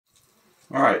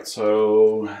Alright,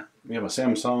 so we have a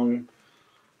Samsung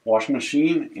washing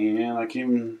machine, and I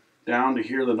came down to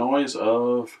hear the noise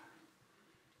of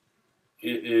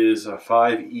it is a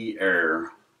 5E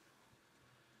error.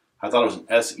 I thought it was an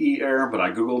SE error, but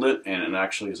I googled it and it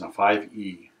actually is a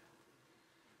 5E.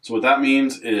 So what that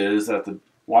means is that the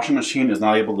washing machine is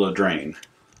not able to drain.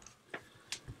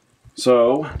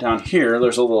 So down here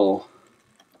there's a little,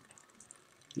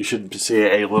 you should see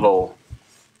a little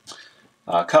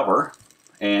cover,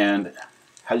 and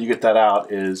how you get that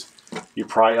out is you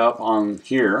pry up on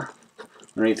here,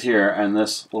 underneath here, and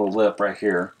this little lip right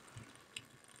here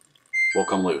will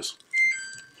come loose.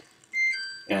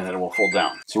 And then it will fold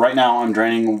down. So right now I'm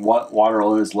draining what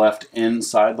water is left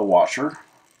inside the washer.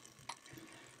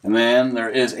 And then there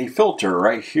is a filter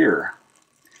right here.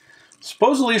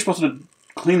 Supposedly you're supposed to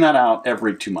clean that out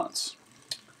every 2 months.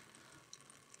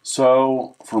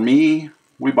 So for me,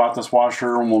 we bought this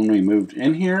washer when we moved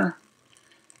in here.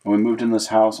 And we moved in this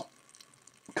house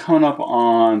coming up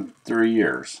on 3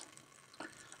 years.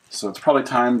 So it's probably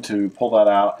time to pull that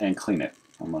out and clean it,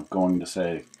 I'm going to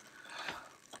say.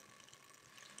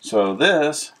 So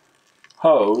this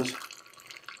hose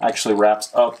actually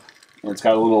wraps up. It's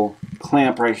got a little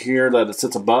clamp right here that it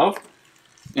sits above,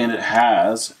 and it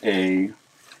has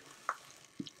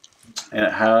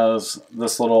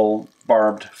this little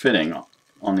barbed fitting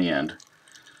on the end.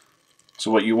 So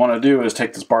what you want to do is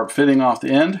take this barbed fitting off the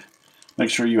end,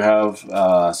 make sure you have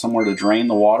somewhere to drain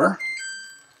the water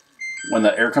when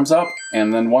the air comes up,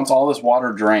 and then once all this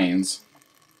water drains,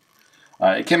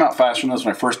 it came out faster than this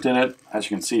when I first did it. As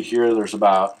you can see here, there's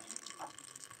about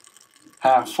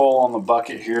half full on the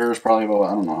bucket here. There's probably about,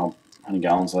 I don't know how many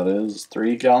gallons that is,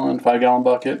 3 gallon, 5 gallon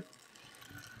bucket.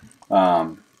 So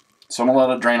I'm going to let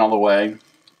it drain all the way,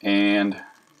 and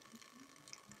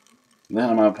then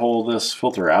I'm going to pull this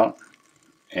filter out,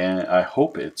 and I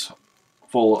hope it's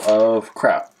full of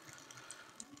crap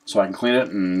so I can clean it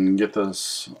and get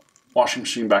this washing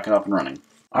machine back up and running.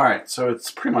 Alright, so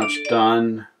it's pretty much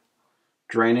done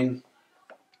draining.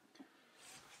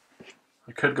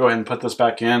 I could go ahead and put this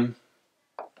back in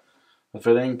the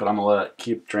fitting, but I'm going to let it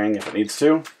keep draining if it needs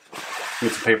to.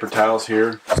 Need some paper towels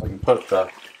here so I can put the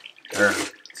air,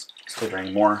 still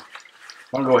draining more.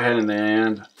 I'm going to go ahead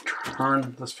and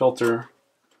turn this filter.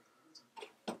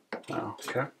 Oh,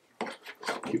 okay.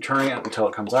 Keep turning it until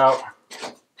it comes out.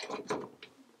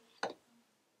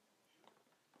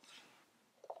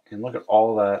 And look at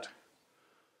all that.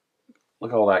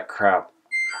 Look at all that crap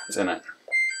that's in it.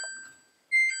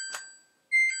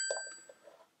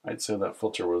 I'd say that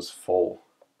filter was full.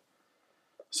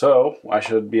 So I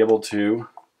should be able to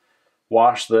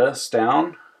wash this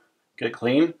down, get it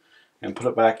clean, and put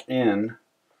it back in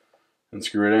and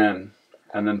screw it in,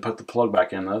 and then put the plug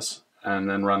back in this, and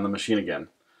then run the machine again.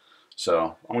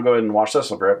 So I'm gonna go ahead and wash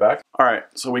this. I'll be right back. All right,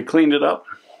 so we cleaned it up,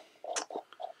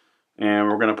 and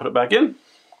we're gonna put it back in.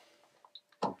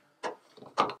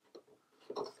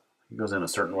 It goes in a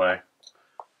certain way.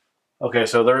 Okay,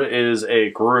 so there is a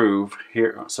groove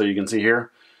here. So you can see here,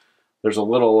 there's a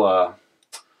little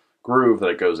groove that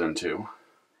it goes into.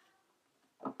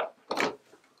 And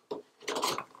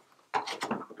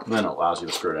then it allows you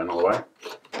to screw it in all the way.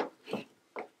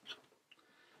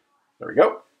 There we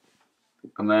go.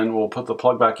 And then we'll put the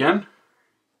plug back in.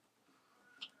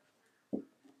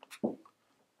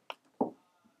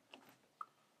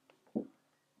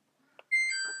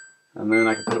 And then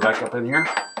I can put it back up in here.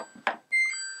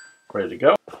 Ready to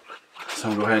go. So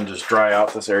I'm going to go ahead and just dry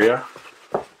out this area.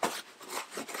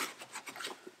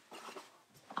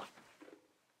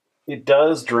 It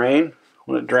does drain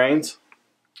when it drains.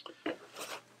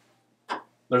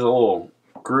 There's a little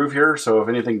groove here, so if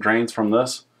anything drains from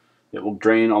this, it will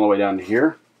drain all the way down to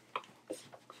here.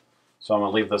 So I'm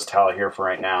going to leave this towel here for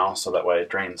right now, so that way it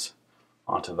drains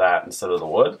onto that instead of the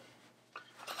wood.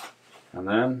 And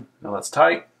then, now that's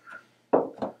tight,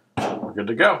 we're good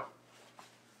to go.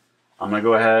 I'm going to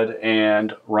go ahead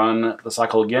and run the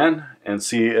cycle again and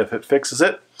see if it fixes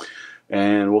it,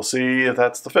 and we'll see if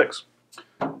that's the fix.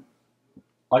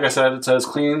 Like I said, it says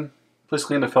please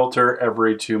clean the filter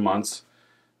every 2 months.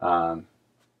 I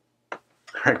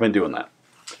recommend doing that.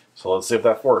 So let's see if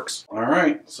that works.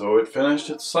 Alright, so it finished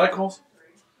its cycles,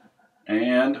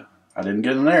 and I didn't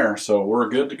get in there, so we're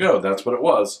good to go. That's what it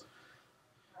was.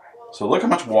 So look how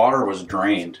much water was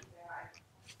drained.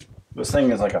 This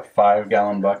thing is like a 5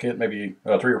 gallon bucket, maybe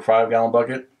a 3 or 5 gallon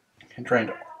bucket. It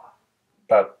drained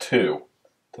about 2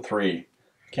 to 3.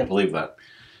 Can't believe that.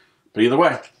 But either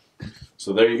way,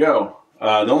 so there you go.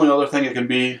 The only other thing it can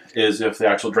be is if the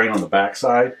actual drain on the back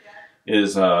side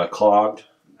is clogged.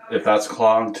 If that's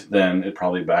clogged, then it'd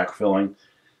probably be backfilling.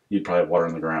 you'd probably have water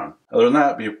in the ground. Other than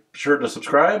that, be sure to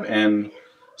subscribe and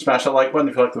smash that like button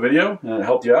if you like the video and it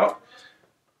helped you out.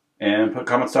 And put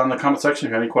comments down in the comment section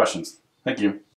if you have any questions. Thank you.